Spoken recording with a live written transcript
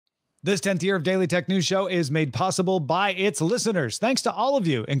This 10th year of Daily Tech News Show is made possible by its listeners. Thanks to all of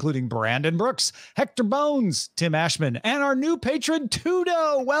you, including Brandon Brooks, Hector Bones, Tim Ashman, and our new patron,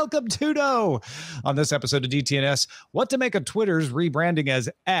 Tudo. Welcome, Tudo. On this episode of DTNS, what to make of Twitter's rebranding as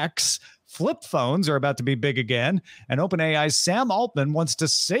X, flip phones are about to be big again, and OpenAI's Sam Altman wants to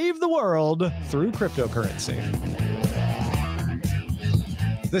save the world through cryptocurrency.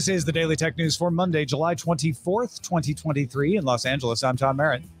 This is the Daily Tech News for Monday, July 24th, 2023 in Los Angeles. I'm Tom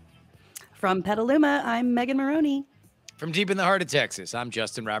Merritt. From Petaluma, I'm Megan Morrone. From deep in the heart of Texas, I'm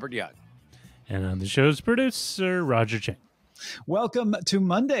Justin Robert Young. And I'm the show's producer, Roger Chang. Welcome to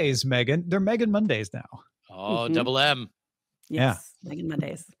Mondays, Megan. They're Megan Mondays now. Oh, double M. Yes, yeah. Megan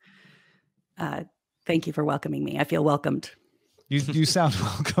Mondays. Thank you for welcoming me. I feel welcomed. You sound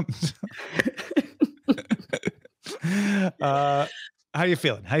welcomed. How you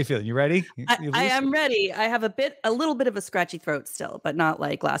feeling? You ready? I am ready. I have a little bit of a scratchy throat still, but not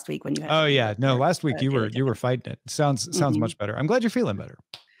like last week when you had. Oh yeah, no. Last week you were fighting it. Sounds much better. I'm glad you're feeling better.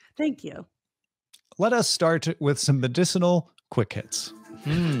 Thank you. Let us start with some medicinal quick hits.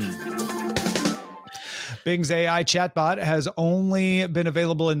 Bing's AI chatbot has only been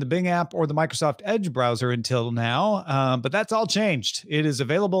available in the Bing app or the Microsoft Edge browser until now, but that's all changed. It is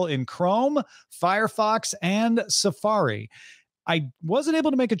available in Chrome, Firefox, and Safari. I wasn't able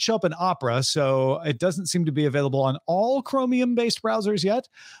to make it show up in Opera, so it doesn't seem to be available on all Chromium-based browsers yet,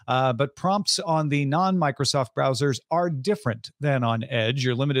 but prompts on the non-Microsoft browsers are different than on Edge.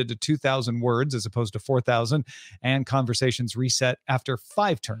 You're limited to 2,000 words as opposed to 4,000, and conversations reset after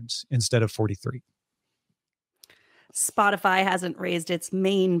 5 turns instead of 43. Spotify hasn't raised its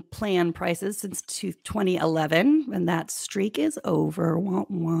main plan prices since 2011, and that streak is over. Wah,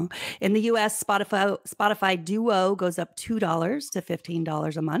 wah. In the U.S., Spotify Duo goes up $2 to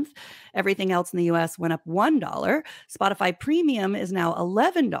 $15 a month. Everything else in the U.S. went up $1. Spotify Premium is now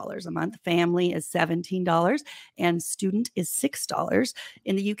 $11 a month. Family is $17, and Student is $6.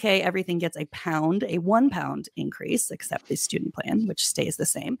 In the U.K., everything gets a £1 increase, except the student plan, which stays the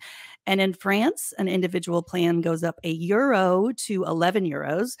same. And in France, an individual plan goes up €1 to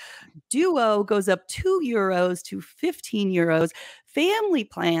 €11. Duo goes up €2 to €15. Family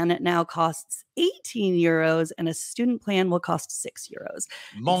plan now costs €18, and a student plan will cost €6.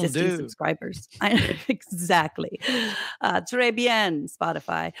 Mon Existing Dieu. Subscribers. Exactly. Très bien,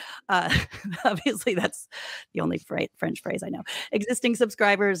 Spotify. Obviously, that's the only French phrase I know. Existing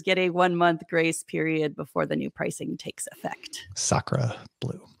subscribers get a 1-month grace period before the new pricing takes effect. Sacre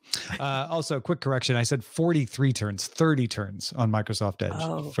bleu. Also, quick correction. I said 43 turns, 30 turns on Microsoft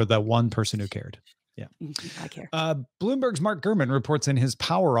Edge for the one person who cared. Yeah. I care. Bloomberg's Mark Gurman reports in his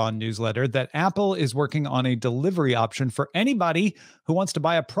Power On newsletter that Apple is working on a delivery option for anybody who wants to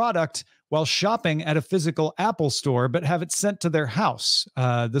buy a product while shopping at a physical Apple store, but have it sent to their house.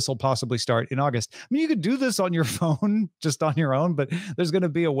 This will possibly start in August. I mean, you could do this on your phone, just on your own, but there's going to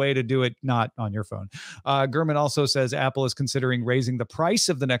be a way to do it not on your phone. Gurman also says Apple is considering raising the price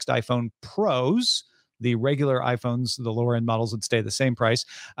of the next iPhone Pros. The regular iPhones, the lower end models, would stay the same price.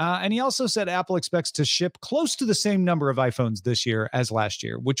 And he also said Apple expects to ship close to the same number of iPhones this year as last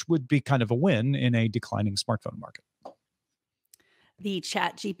year, which would be kind of a win in a declining smartphone market. The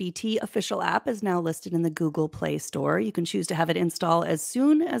ChatGPT official app is now listed in the Google Play Store. You can choose to have it install as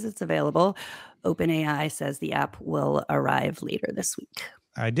soon as it's available. OpenAI says the app will arrive later this week.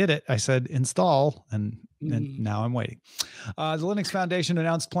 I did it. I said install, and now I'm waiting. The Linux Foundation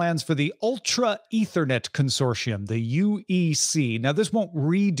announced plans for the Ultra Ethernet Consortium, the UEC. Now, this won't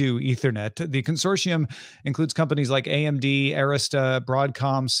redo Ethernet. The consortium includes companies like AMD, Arista,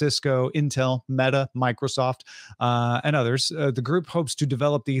 Broadcom, Cisco, Intel, Meta, Microsoft, and others. The group hopes to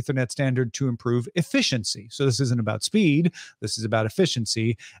develop the Ethernet standard to improve efficiency. So this isn't about speed. This is about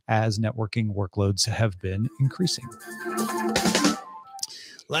efficiency as networking workloads have been increasing.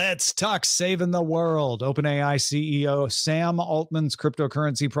 Let's talk saving the world. OpenAI CEO Sam Altman's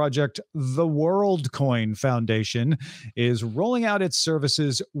cryptocurrency project, the WorldCoin Foundation, is rolling out its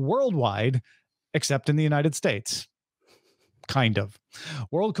services worldwide, except in the United States. Kind of.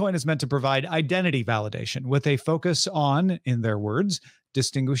 WorldCoin is meant to provide identity validation with a focus on, in their words,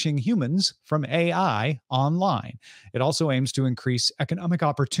 distinguishing humans from AI online. It also aims to increase economic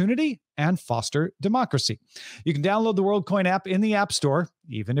opportunity and foster democracy. You can download the WorldCoin app in the App Store,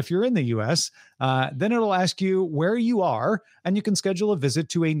 even if you're in the US. Then it'll ask you where you are, and you can schedule a visit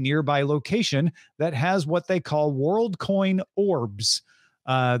to a nearby location that has what they call WorldCoin orbs.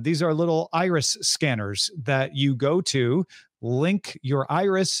 These are little iris scanners that you go to, link your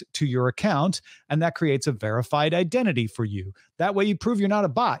iris to your account, and that creates a verified identity for you. That way you prove you're not a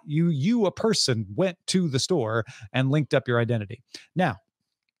bot. You, a person, went to the store and linked up your identity. Now,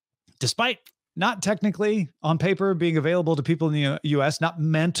 despite not technically on paper being available to people in the US, not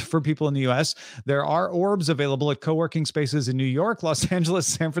meant for people in the US. There are orbs available at co-working spaces in New York, Los Angeles,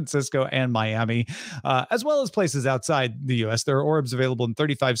 San Francisco, and Miami, as well as places outside the US. There are orbs available in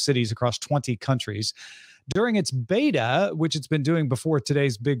 35 cities across 20 countries. During its beta, which it's been doing before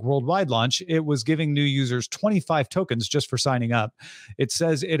today's big worldwide launch, it was giving new users 25 tokens just for signing up. It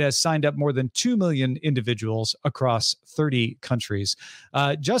says it has signed up more than 2 million individuals across 30 countries.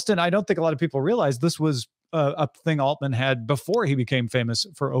 Justin, I don't think a lot of people realize this was a thing Altman had before he became famous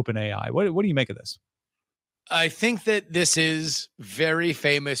for OpenAI. What do you make of this? I think that this is very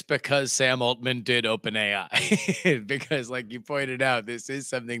famous because Sam Altman did OpenAI. Because, like you pointed out, this is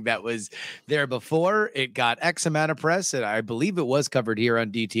something that was there before. It got X amount of press, and I believe it was covered here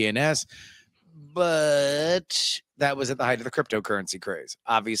on DTNS. But that was at the height of the cryptocurrency craze.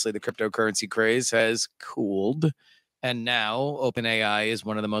 Obviously, the cryptocurrency craze has cooled, and now OpenAI is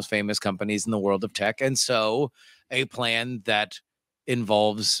one of the most famous companies in the world of tech. And so a plan that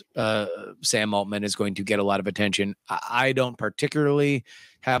involves Sam Altman is going to get a lot of attention. I don't particularly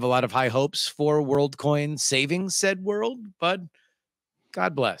have a lot of high hopes for WorldCoin saving said world, but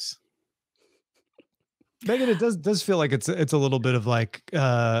God bless. Megan, it does feel like it's a little bit of like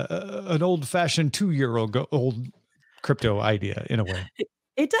an old-fashioned 2-year-old crypto idea in a way.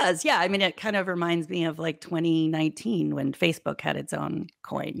 It does. Yeah. I mean, it kind of reminds me of like 2019 when Facebook had its own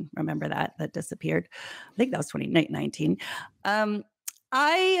coin. Remember that disappeared? I think that was 2019.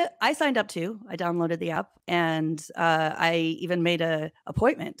 I signed up too. I downloaded the app, and I even made an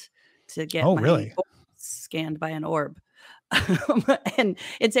appointment to get my really? orb scanned by an orb. And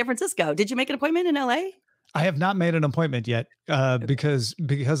in San Francisco. Did you make an appointment in LA? I have not made an appointment yet because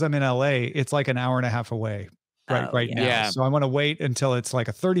I'm in LA. It's like an hour and a half away right now. Yeah. So I want to wait until it's like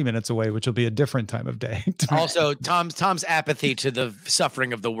 30 minutes away, which will be a different time of day. Also, Tom's apathy to the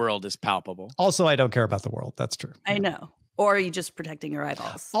suffering of the world is palpable. Also, I don't care about the world. That's true. I know. Or are you just protecting your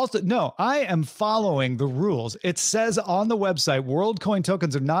eyeballs? Also, no, I am following the rules. It says on the website, WorldCoin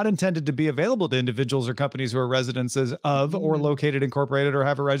tokens are not intended to be available to individuals or companies who are residences of or located, incorporated, or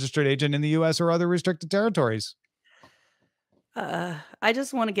have a registered agent in the U.S. or other restricted territories. I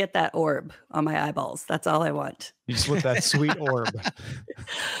just want to get that orb on my eyeballs. That's all I want. You just want that sweet orb.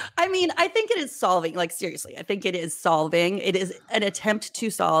 I mean, I think it is solving, like seriously, I think it is solving. It is an attempt to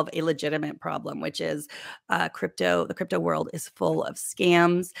solve a legitimate problem, which is the crypto world is full of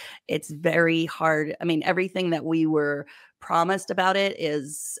scams. It's very hard. I mean, everything that we were promised about it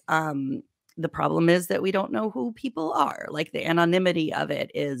is the problem is that we don't know who people are. Like the anonymity of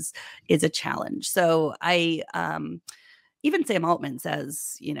it is a challenge. So even Sam Altman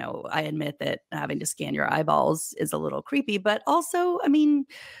says, I admit that having to scan your eyeballs is a little creepy, but also, I mean,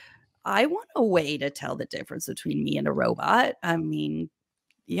 I want a way to tell the difference between me and a robot. I mean,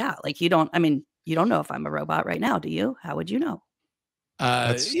 yeah, like you don't know if I'm a robot right now, do you? How would you know?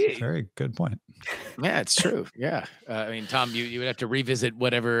 That's a very good point. Yeah, it's true. Yeah. I mean, Tom, you would have to revisit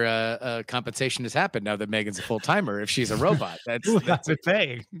whatever compensation has happened now that Megan's a full timer if she's a robot. That's a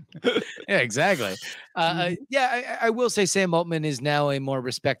thing. Yeah, exactly. I will say Sam Altman is now a more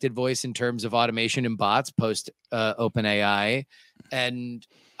respected voice in terms of automation and bots post OpenAI. And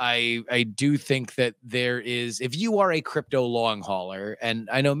I do think that there is, if you are a crypto long hauler, and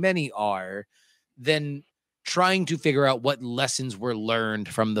I know many are, then trying to figure out what lessons were learned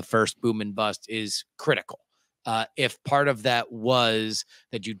from the first boom and bust is critical. If part of that was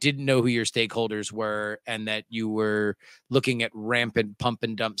that you didn't know who your stakeholders were and that you were looking at rampant pump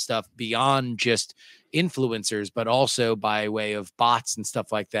and dump stuff beyond just influencers, but also by way of bots and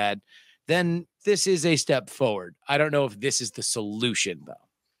stuff like that, then this is a step forward. I don't know if this is the solution, though.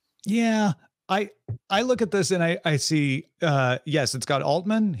 Yeah. I look at this and I see, yes, it's got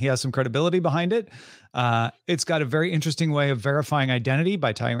Altman. He has some credibility behind it. It's got a very interesting way of verifying identity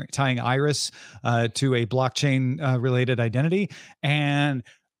by tying iris to a blockchain related identity. And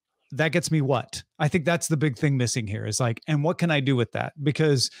that gets me what? I think that's the big thing missing here is like, and what can I do with that?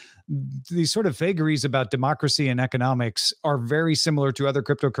 Because these sort of vagaries about democracy and economics are very similar to other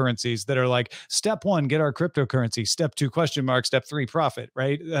cryptocurrencies that are like, step 1, get our cryptocurrency. Step 2, ? Step 3, profit,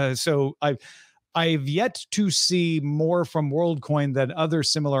 right? So I've yet to see more from WorldCoin than other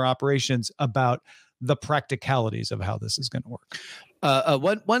similar operations about the practicalities of how this is going to work.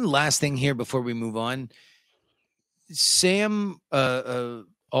 One last thing here before we move on. Sam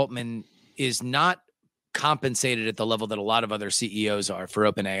Altman is not compensated at the level that a lot of other CEOs are for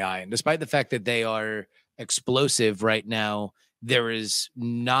OpenAI. And despite the fact that they are explosive right now, there is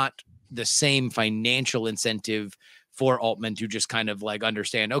not the same financial incentive for Altman to just kind of like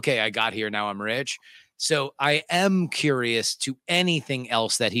understand, okay, I got here, now I'm rich. So I am curious to anything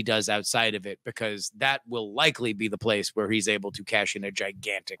else that he does outside of it, because that will likely be the place where he's able to cash in a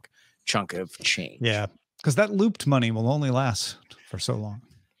gigantic chunk of change. Yeah, because that looped money will only last for so long.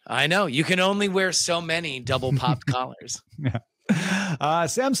 I know. You can only wear so many double popped collars. Yeah.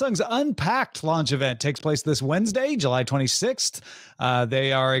 Samsung's Unpacked launch event takes place this Wednesday, July 26th.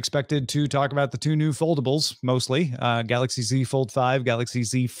 They are expected to talk about the two new foldables, mostly Galaxy Z Fold 5, Galaxy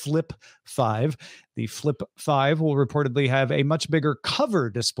Z Flip 5. The Flip 5 will reportedly have a much bigger cover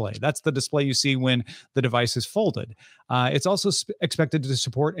display. That's the display you see when the device is folded. It's also expected to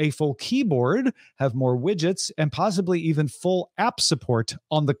support a full keyboard, have more widgets, and possibly even full app support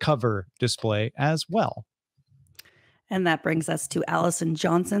on the cover display as well. And that brings us to Allison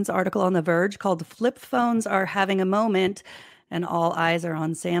Johnson's article on The Verge called "Flip Phones Are Having a Moment," and all eyes are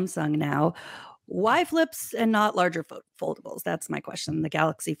on Samsung now. Why flips and not larger foldables? That's my question. The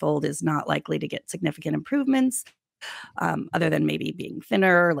Galaxy Fold is not likely to get significant improvements, other than maybe being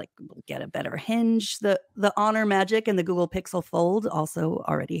thinner, like get a better hinge. The Honor Magic and the Google Pixel Fold also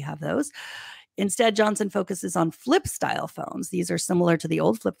already have those. Instead, Johnson focuses on flip-style phones. These are similar to the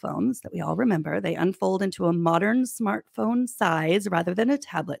old flip phones that we all remember. They unfold into a modern smartphone size rather than a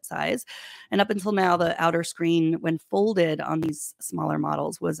tablet size. And up until now, the outer screen, when folded on these smaller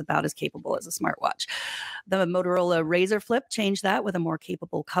models, was about as capable as a smartwatch. The Motorola Razr Flip changed that with a more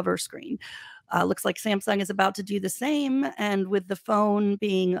capable cover screen. Looks like Samsung is about to do the same. And with the phone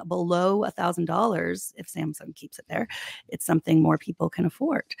being below $1,000, if Samsung keeps it there, it's something more people can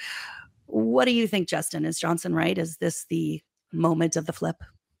afford. What do you think, Justin? Is Johnson right? Is this the moment of the flip?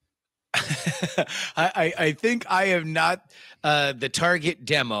 I think I am not the target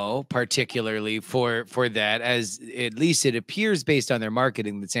demo, particularly for that, as at least it appears based on their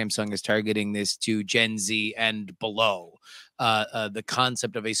marketing that Samsung is targeting this to Gen Z and below. The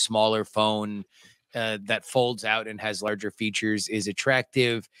concept of a smaller phone that folds out and has larger features is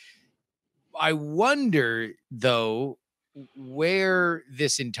attractive. I wonder, though, where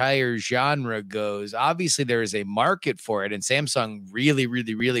this entire genre goes. Obviously, there is a market for it, and Samsung really,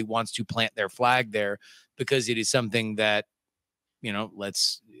 really, really wants to plant their flag there, because it is something that, you know,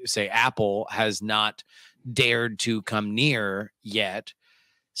 let's say Apple has not dared to come near yet.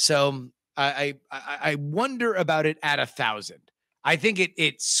 So I wonder about it at 1,000. I think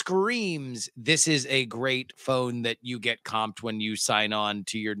it screams this is a great phone that you get comped when you sign on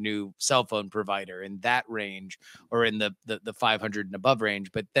to your new cell phone provider in that range, or in the 500 and above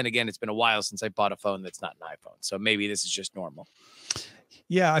range. But then again, it's been a while since I bought a phone that's not an iPhone. So maybe this is just normal.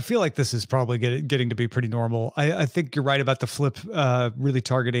 Yeah, I feel like this is probably getting to be pretty normal. I think you're right about the flip really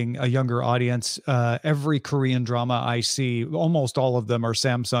targeting a younger audience. Every Korean drama I see, almost all of them are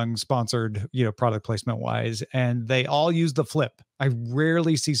Samsung sponsored, product placement wise, and they all use the flip. I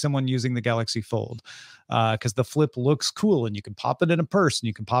rarely see someone using the Galaxy Fold because the flip looks cool, and you can pop it in a purse and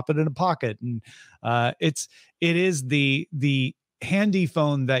you can pop it in a pocket, and it is the handy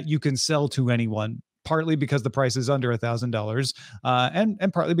phone that you can sell to anyone. Partly because the price is under $1,000,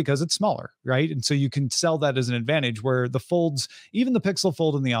 and partly because it's smaller, right? And so you can sell that as an advantage, where the folds, even the Pixel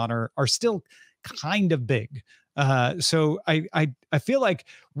Fold and the Honor, are still kind of big. So I feel like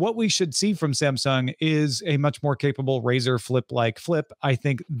what we should see from Samsung is a much more capable Razr Flip-like flip. I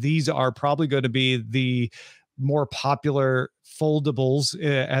think these are probably going to be the more popular foldables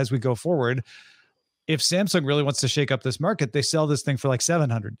as we go forward. If Samsung really wants to shake up this market, they sell this thing for like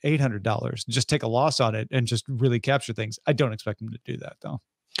 $700, $800. Just take a loss on it and just really capture things. I don't expect them to do that, though.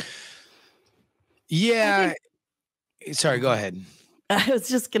 Yeah. Sorry, go ahead. I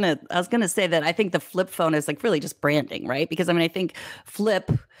was gonna say that I think the flip phone is like really just branding, right? Because I think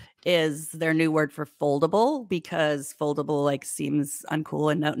flip is their new word for foldable, because foldable like seems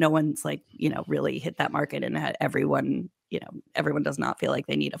uncool, and no one's like, really hit that market, and everyone does not feel like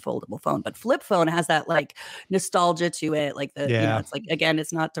they need a foldable phone. But flip phone has that like nostalgia to it. Like it's like, again,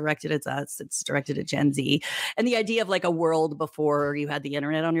 it's not directed at us, it's directed at Gen Z. And the idea of like a world before you had the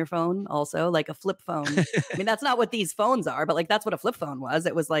internet on your phone, also like a flip phone. That's not what these phones are, but like that's what a flip phone was.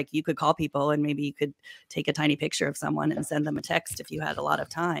 It was like you could call people, and maybe you could take a tiny picture of someone and send them a text if you had a lot of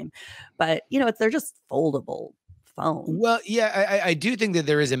time. But they're just foldable phone. Well, yeah, I do think that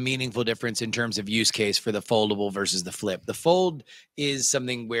there is a meaningful difference in terms of use case for the foldable versus the flip. The fold is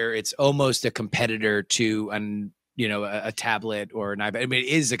something where it's almost a competitor to a tablet or an iPad. It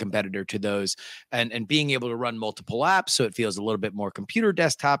is a competitor to those, and being able to run multiple apps, so it feels a little bit more computer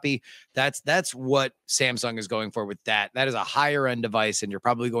desktop-y. That's what Samsung is going for with that. That is a higher end device, and you're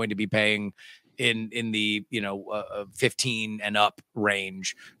probably going to be paying in the 15 and up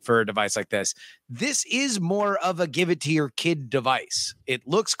range for a device like this. This is more of a give it to your kid device. It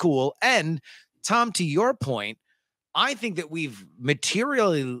looks cool, and Tom, to your point, I think that we've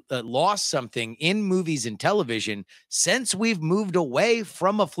materially lost something in movies and television since we've moved away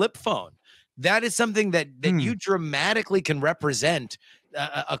from a flip phone. That is something that you dramatically can represent.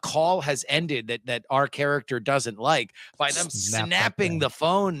 A call has ended that our character doesn't like by them snapping the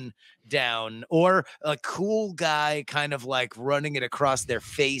phone down, or a cool guy kind of like running it across their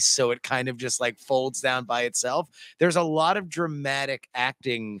face so it kind of just like folds down by itself. There's a lot of dramatic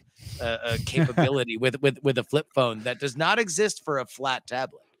acting capability with a flip phone that does not exist for a flat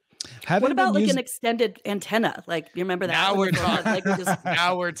tablet. What about like an extended antenna? Like, you remember that? Now we're talking. Like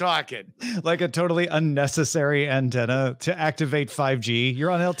Now we're talking. Like a totally unnecessary antenna to activate 5G.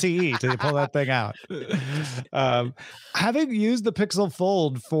 You're on LTE to pull that thing out. Having used the Pixel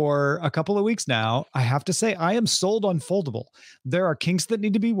Fold for a couple of weeks now, I have to say I am sold on foldable. There are kinks that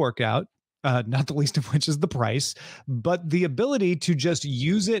need to be worked out. Not the least of which is the price, but the ability to just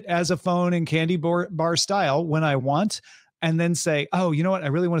use it as a phone in candy bar style when I want, and then say, oh, you know what? I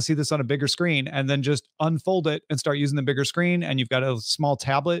really want to see this on a bigger screen, and then just unfold it and start using the bigger screen. And you've got a small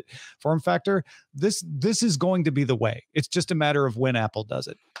tablet form factor. This is going to be the way. It's just a matter of when Apple does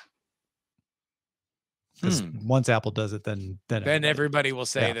it. Because once Apple does it, then everybody will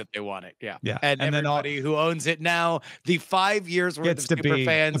say that they want it. Yeah. And then everybody who owns it now, the 5 years worth of super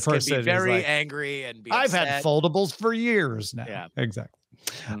fans can be very angry and be I've upset. had foldables for years now. Yeah. Exactly.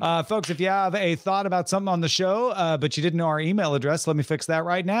 Folks, if you have a thought about something on the show, but you didn't know our email address, let me fix that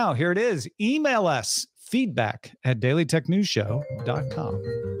right now. Here it is. Email us, feedback@dailytechnewsshow.com.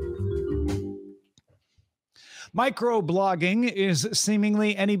 Microblogging is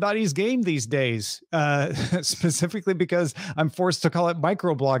seemingly anybody's game these days, specifically because I'm forced to call it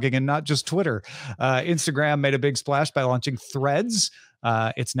microblogging and not just Twitter. Instagram made a big splash by launching Threads.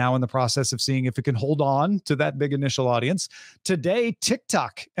 It's now in the process of seeing if it can hold on to that big initial audience. Today,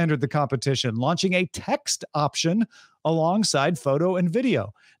 TikTok entered the competition, launching a text option alongside photo and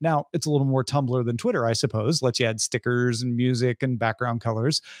video. Now, it's a little more Tumblr than Twitter, I suppose. Lets you add stickers and music and background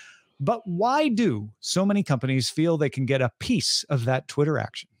colors. But why do so many companies feel they can get a piece of that Twitter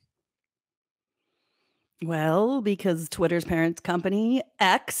action? Well, because Twitter's parent company,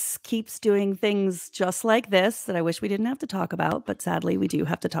 X, keeps doing things just like this that I wish we didn't have to talk about, but sadly we do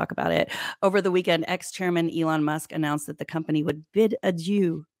have to talk about it. Over the weekend, X-chairman Elon Musk announced that the company would bid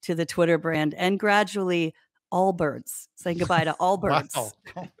adieu to the Twitter brand and gradually all birds, saying goodbye to all birds. Wow.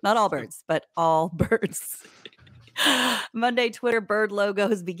 Not all birds, but all birds. Monday, Twitter bird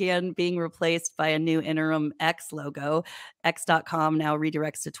logos began being replaced by a new interim X logo. X.com now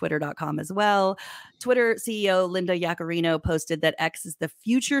redirects to Twitter.com as well. Twitter CEO Linda Yaccarino posted that X is the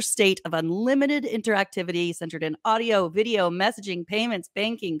future state of unlimited interactivity centered in audio, video, messaging, payments,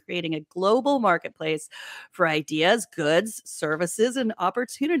 banking, creating a global marketplace for ideas, goods, services, and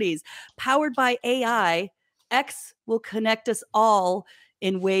opportunities. Powered by AI, X will connect us all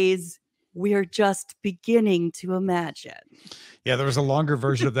in ways we're just beginning to imagine. Yeah, there was a longer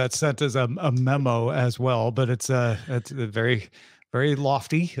version of that sent as a memo as well, but it's a very, very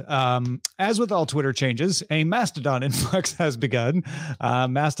lofty. As with all Twitter changes, a Mastodon influx has begun.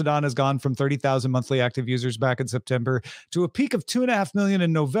 Mastodon has gone from 30,000 monthly active users back in September to a peak of 2.5 million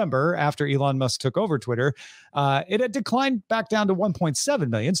in November after Elon Musk took over Twitter. It had declined back down to 1.7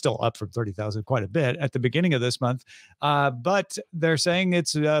 million, still up from 30,000 quite a bit at the beginning of this month. But they're saying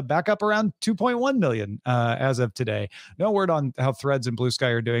it's back up around 2.1 million as of today. No word on how Threads and Blue Sky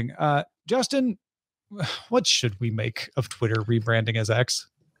are doing. Justin, what should we make of Twitter rebranding as X?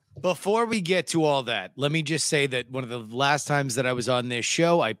 Before we get to all that, let me just say that one of the last times that I was on this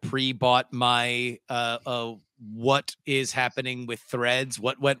show, I pre-bought my what is happening with Threads,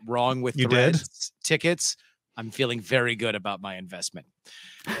 what went wrong with Threads tickets. I'm feeling very good about my investment.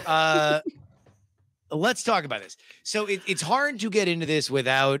 Let's talk about this. So it's hard to get into this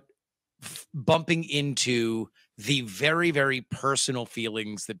without bumping into the very, very personal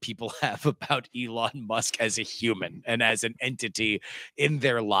feelings that people have about Elon Musk as a human and as an entity in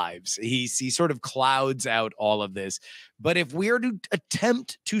their lives. He sort of clouds out all of this. But if we're to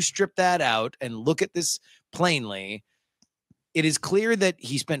attempt to strip that out and look at this plainly, it is clear that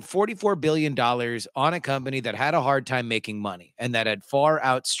he spent $44 billion on a company that had a hard time making money and that had far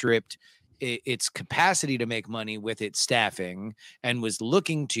outstripped its capacity to make money with its staffing and was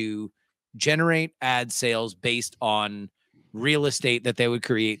looking to generate ad sales based on real estate that they would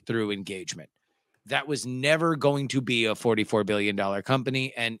create through engagement. That was never going to be a $44 billion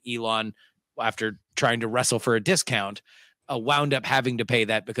company. And Elon, after trying to wrestle for a discount, wound up having to pay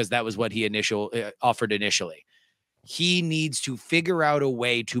that because that was what he offered initially. he needs to figure out a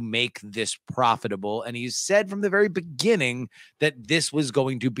way to make this profitable. And he's said from the very beginning that this was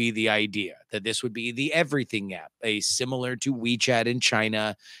going to be the idea, that this would be the everything app, a similar to WeChat in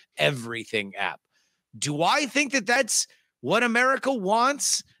China, everything app. Do I think that that's what America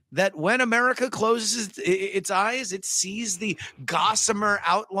wants? That when America closes its eyes, it sees the gossamer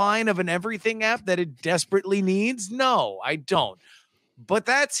outline of an everything app that it desperately needs? No, I don't. But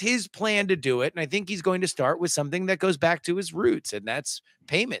that's his plan to do it. And I think he's going to start with something that goes back to his roots, and that's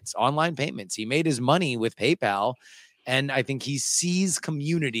payments, online payments. He made his money with PayPal, and I think he sees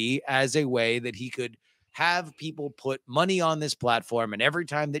community as a way that he could have people put money on this platform, and every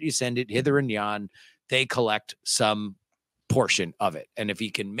time that you send it hither and yon, they collect some portion of it. And if he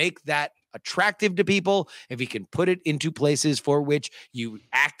can make that attractive to people, if he can put it into places for which you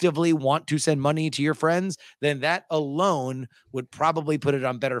actively want to send money to your friends, then that alone would probably put it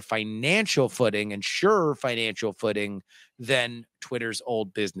on better financial footing and surer financial footing than Twitter's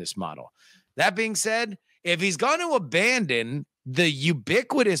old business model. That being said, if he's going to abandon the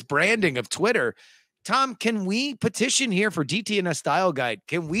ubiquitous branding of Twitter, Tom, can we petition here for DTNS Style Guide?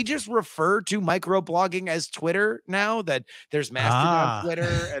 Can we just refer to microblogging as Twitter now that there's Mastodon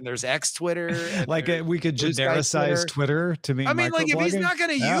Twitter and there's X Twitter? Like we could genericize Twitter to mean I mean, like if he's not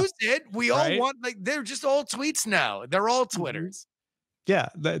going to use it, we all want, like, they're just all tweets now. They're all Twitters. Yeah.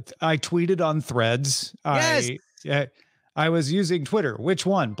 I tweeted on Threads. Yes. I was using Twitter. Which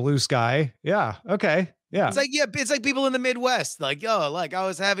one? Blue Sky. Yeah. Okay. Yeah. It's like people in the Midwest, like, oh, like I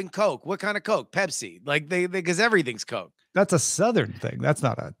was having Coke. What kind of Coke? Pepsi. Like they because everything's Coke. That's a Southern thing. That's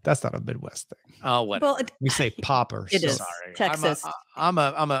not a Midwest thing. Oh, what? Well, we say popper. It is sorry. Texas. I'm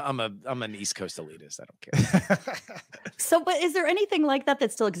an East Coast elitist. I don't care. So, but is there anything like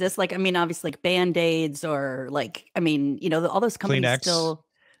that still exists? Like, I mean, obviously, like Band-Aids or like, I mean, you know, all those companies Kleenex, still.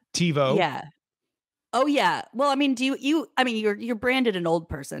 TiVo. Yeah. Oh yeah. Well, I mean, I mean, you're branded an old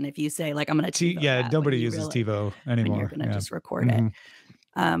person if you say like I'm going to. Yeah, nobody uses TiVo anymore. You're going to just record it.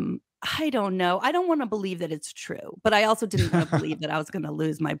 I don't know. I don't want to believe that it's true, but I also didn't want to believe that I was going to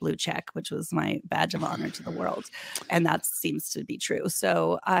lose my blue check, which was my badge of honor to the world, and that seems to be true.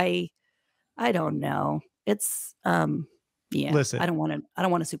 So I don't know. It's yeah. Listen, I don't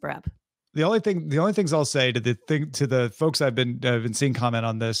want a super app. The only things I'll say to the folks I've been seeing comment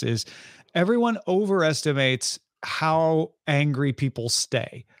on this is everyone overestimates how angry people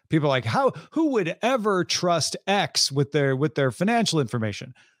stay. People are like, who would ever trust X with their financial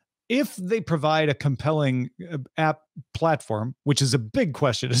information? If they provide a compelling app platform, which is a big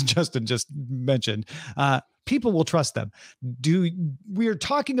question, as Justin just mentioned, people will trust them. We are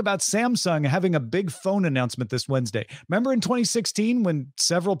talking about Samsung having a big phone announcement this Wednesday. Remember in 2016 when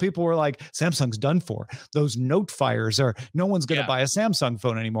several people were like, Samsung's done for. Those Note fires no one's going to buy a Samsung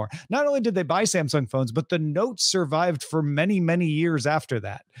phone anymore. Not only did they buy Samsung phones, but the Note survived for many, many years after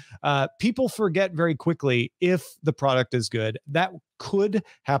that. People forget very quickly if the product is good. That could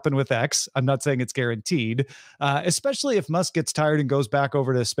happen with X. I'm not saying it's guaranteed, especially if Musk gets tired and goes back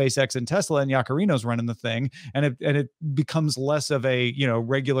over to SpaceX and Tesla and Yacarino's running the thing, and it becomes less of a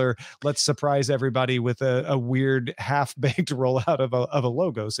regular let's surprise everybody with a weird half-baked rollout of a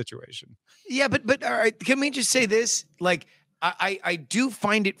logo situation. Yeah, but all right, can we just say this? Like, I do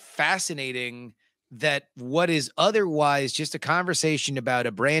find it fascinating that what is otherwise just a conversation about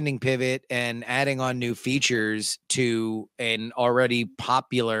a branding pivot and adding on new features to an already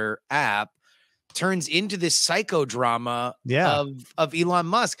popular app turns into this psychodrama of Elon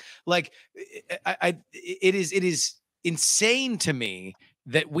Musk. Like, it is insane to me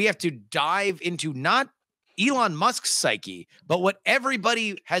that we have to dive into not Elon Musk's psyche, but what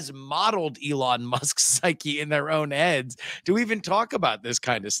everybody has modeled Elon Musk's psyche in their own heads to even talk about this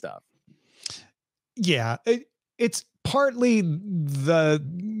kind of stuff. Yeah, it's partly the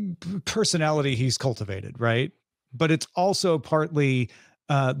personality he's cultivated, right? But it's also partly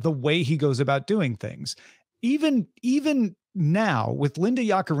the way he goes about doing things. Even now, with Linda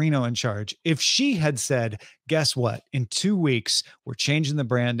Yaccarino in charge, if she had said, guess what? In 2 weeks, we're changing the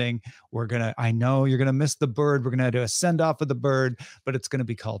branding. I know you're going to miss the bird. We're going to do a send off of the bird, but it's going to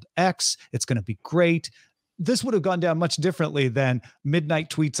be called X. It's going to be great. This would have gone down much differently than midnight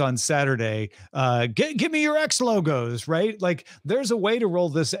tweets on Saturday. Give me your X logos, right? Like there's a way to roll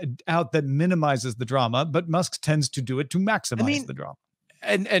this out that minimizes the drama, but Musk tends to do it to maximize the drama.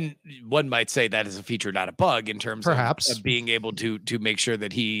 And one might say that is a feature, not a bug, in terms perhaps of being able to make sure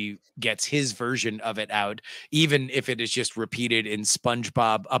that he gets his version of it out, even if it is just repeated in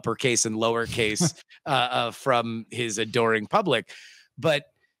SpongeBob uppercase and lowercase from his adoring public. But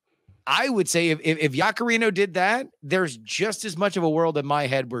I would say if Yacarino did that, there's just as much of a world in my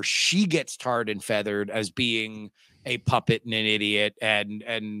head where she gets tarred and feathered as being a puppet and an idiot and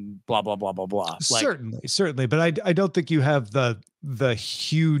blah blah blah blah blah. Certainly, but I don't think you have the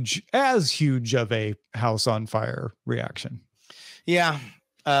huge of a house on fire reaction. Yeah.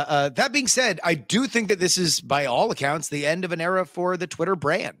 That being said, I do think that this is, by all accounts, the end of an era for the Twitter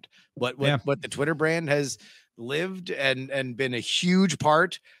brand. What the Twitter brand has lived and been a huge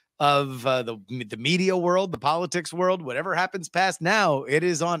part of the media world, the politics world. Whatever happens past now, it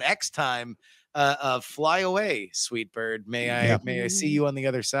is on X time. Fly away, sweet bird. May I see you on the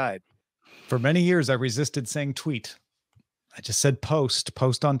other side. For many years, I resisted saying tweet. I just said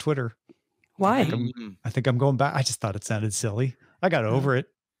post on Twitter. Why? I think I'm going back. I just thought it sounded silly. I got over it,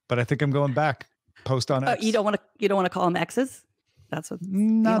 but I think I'm going back. Post on X. You don't want to call them X's? That's what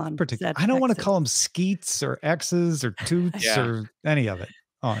not particularly. I don't want to call them skeets or X's or toots or any of it.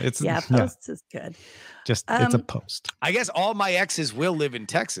 Oh, post is good. Just it's a post. I guess all my exes will live in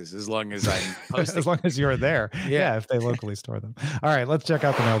Texas as long as I'm posting. As long as you're there. Yeah, if they locally store them. All right, let's check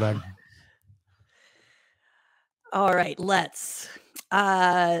out the mailbag. All right, let's.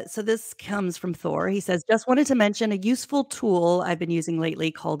 So this comes from Thor. He says, just wanted to mention a useful tool I've been using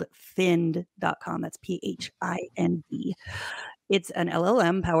lately called Phind.com. That's Phind. It's an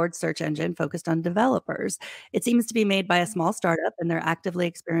LLM powered search engine focused on developers. It seems to be made by a small startup, and they're actively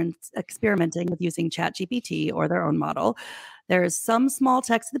experimenting with using ChatGPT or their own model. There is some small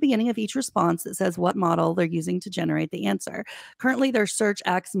text at the beginning of each response that says what model they're using to generate the answer. Currently, their search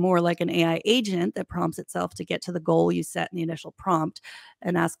acts more like an AI agent that prompts itself to get to the goal you set in the initial prompt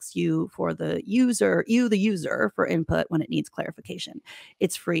and asks you the user, for input when it needs clarification.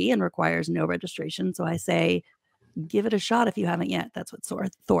 It's free and requires no registration. So I say, give it a shot if you haven't yet. That's what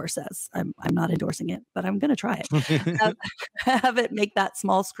Thor says. I'm not endorsing it, but I'm going to try it. have it make that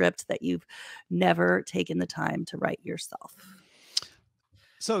small script that you've never taken the time to write yourself.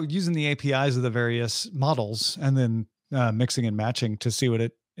 So using the APIs of the various models and then mixing and matching to see what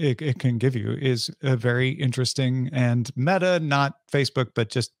it can give you is a very interesting and meta, not Facebook, but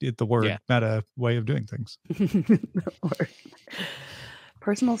just the word meta way of doing things.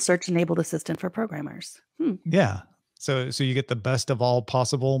 Personal search-enabled assistant for programmers. Yeah. So you get the best of all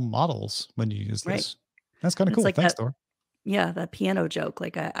possible models when you use this. Right. That's kind of cool. Like thanks, Thor. Yeah, that piano joke.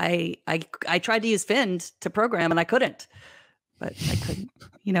 Like I tried to use Phind to program and I couldn't. But I couldn't.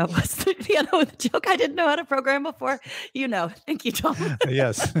 Was the piano with the joke? I didn't know how to program before. Thank you, Tom.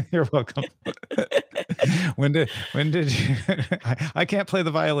 Yes, you're welcome. When did you? I can't play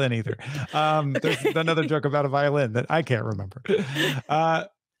the violin either. There's another joke about a violin that I can't remember.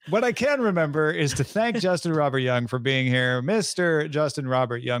 What I can remember is to thank Justin Robert Young for being here. Mr. Justin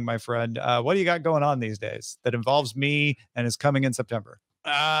Robert Young, my friend, what do you got going on these days that involves me and is coming in September?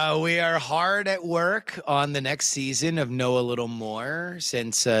 We are hard at work on the next season of Know a Little More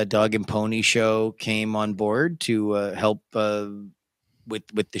since Dog and Pony Show came on board to help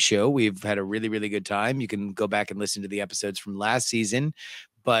with the show. We've had a really, really good time. You can go back and listen to the episodes from last season.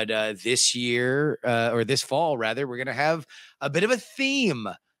 But this year, or this fall, rather, we're going to have a bit of a theme.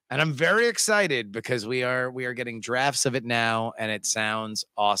 And I'm very excited because we are getting drafts of it now, and it sounds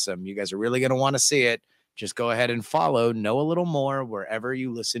awesome. You guys are really going to want to see it. Just go ahead and follow Know a Little More wherever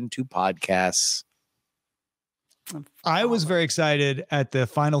you listen to podcasts. I was very excited at the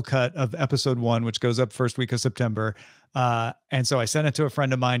final cut of episode 1, which goes up first week of September. And so I sent it to a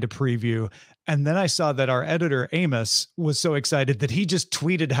friend of mine to preview. And then I saw that our editor, Amos, was so excited that he just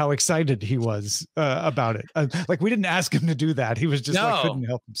tweeted how excited he was about it. Like we didn't ask him to do that. He was just couldn't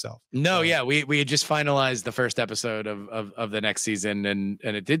help himself. No, so. Yeah. We had just finalized the first episode of the next season and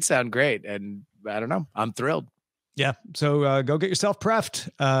it did sound great. And I don't know. I'm thrilled. Yeah. So go get yourself prepped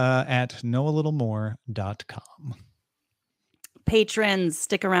at knowalittlemore.com. Patrons,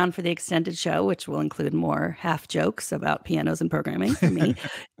 stick around for the extended show, which will include more half jokes about pianos and programming for me.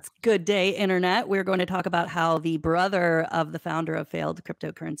 It's Good Day Internet. We're going to talk about how the brother of the founder of failed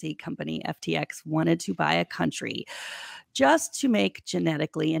cryptocurrency company FTX wanted to buy a country just to make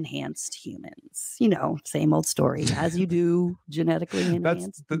genetically enhanced humans. Same old story, as you do genetically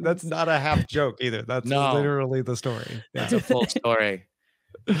enhanced. That's not a half joke either. That's literally the story. That's a full story.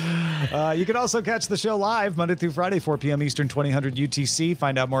 You can also catch the show live Monday through Friday, 4 p.m. Eastern, 2000 UTC.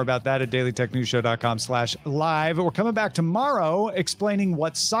 Find out more about that at dailytechnewsshow.com/live. We're coming back tomorrow explaining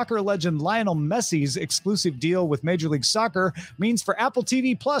what soccer legend Lionel Messi's exclusive deal with Major League Soccer means for Apple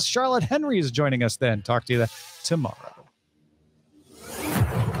TV Plus. Charlotte Henry is joining us then. Talk to you tomorrow.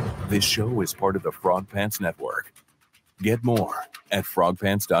 This show is part of the Frog Pants Network. Get more at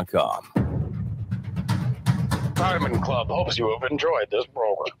frogpants.com. Diamond Club hopes you have enjoyed this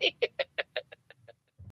program.